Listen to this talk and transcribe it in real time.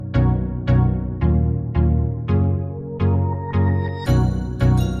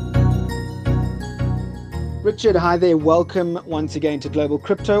Richard, hi there. Welcome once again to Global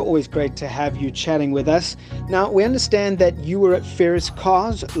Crypto. Always great to have you chatting with us. Now, we understand that you were at Ferris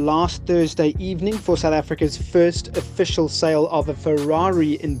Cars last Thursday evening for South Africa's first official sale of a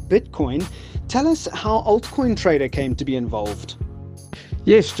Ferrari in Bitcoin. Tell us how Altcoin Trader came to be involved.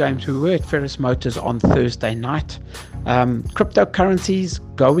 Yes, James, we were at Ferris Motors on Thursday night. Cryptocurrencies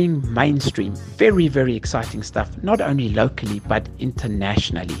going mainstream. Very, very exciting stuff, not only locally, but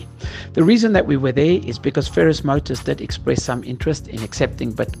internationally. The reason that we were there is because Ferris Motors did express some interest in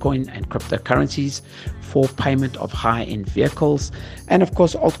accepting Bitcoin and cryptocurrencies for payment of high-end vehicles. And of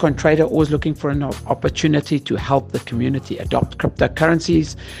course, Altcoin Trader always looking for an opportunity to help the community adopt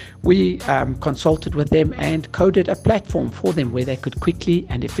cryptocurrencies. We consulted with them and coded a platform for them where they could quickly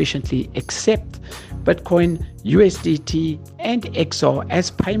and efficiently accept Bitcoin, USDT, and XR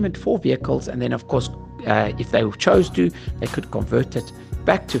as payment for vehicles. And then, of course, if they chose to, they could convert it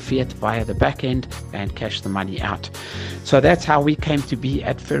back to fiat via the back end and cash the money out. So that's how we came to be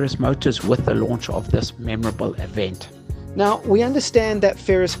at Ferris Motors with the launch of this memorable event. Now, we understand that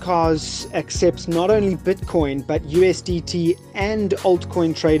Ferris Cars accepts not only Bitcoin, but USDT and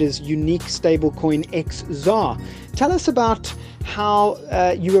Altcoin Trader's unique stablecoin XZAR. Tell us about how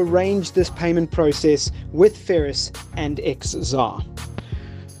you arranged this payment process with Ferris and XZAR.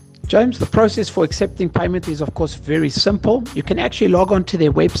 James, the process for accepting payment is, of course, very simple. You can actually log on to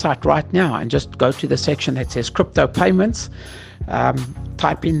their website right now and just go to the section that says crypto payments.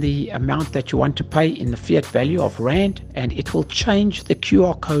 Type in the amount that you want to pay in the fiat value of Rand, and it will change the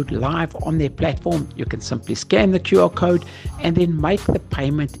QR code live on their platform. You can simply scan the QR code and then make the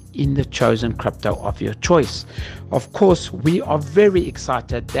payment in the chosen crypto of your choice. Of course, we are very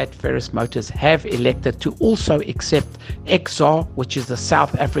excited that Ferris Motors have elected to also accept XR, which is the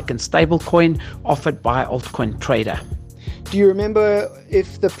South African stablecoin offered by Altcoin Trader. Do you remember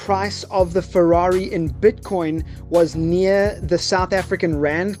if the price of the Ferrari in Bitcoin was near the South African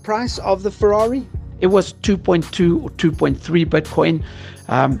Rand price of the Ferrari? It was 2.2 or 2.3 Bitcoin.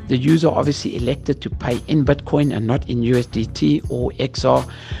 The user obviously elected to pay in Bitcoin and not in USDT or XR,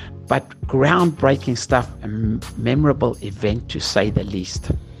 but groundbreaking stuff, a memorable event to say the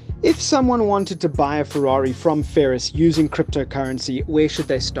least. If someone wanted to buy a Ferrari from Ferris using cryptocurrency, where should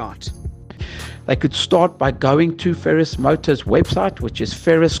they start? They could start by going to Ferris Motors website, which is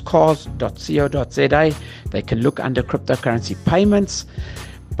ferriscars.co.za. They can look under cryptocurrency payments.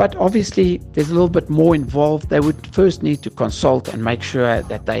 But obviously, there's a little bit more involved. They would first need to consult and make sure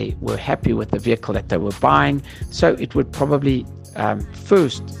that they were happy with the vehicle that they were buying. So it would probably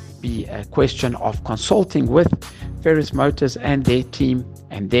first be a question of consulting with Ferris Motors and their team.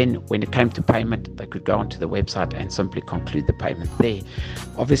 And then when it came to payment, they could go onto the website and simply conclude the payment there.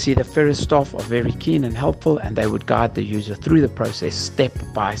 Obviously, the Ferris staff are very keen and helpful, and they would guide the user through the process step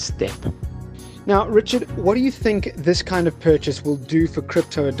by step. Now, Richard, what do you think this kind of purchase will do for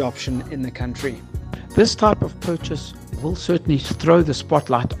crypto adoption in the country? This type of purchase will certainly throw the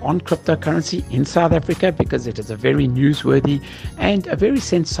spotlight on cryptocurrency in South Africa because it is a very newsworthy and a very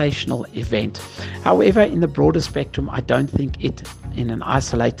sensational event. However, in the broader spectrum, I don't think it in an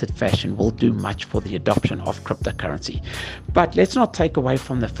isolated fashion will do much for the adoption of cryptocurrency. But let's not take away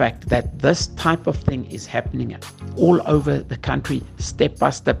from the fact that this type of thing is happening all over the country, step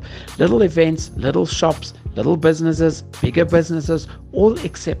by step. Little events, little shops, little businesses, bigger businesses, all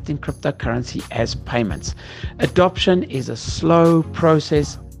accepting cryptocurrency as payments. Adoption is a slow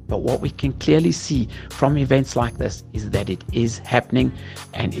process, but what we can clearly see from events like this is that it is happening,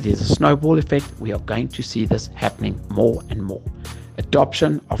 and it is a snowball effect. We are going to see this happening more and more.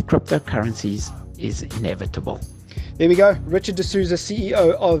 Adoption of cryptocurrencies is inevitable. There we go. Richard D'Souza,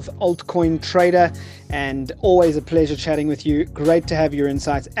 CEO of Altcoin Trader, and always a pleasure chatting with you. Great to have your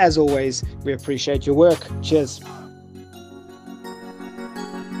insights. As always, we appreciate your work. Cheers.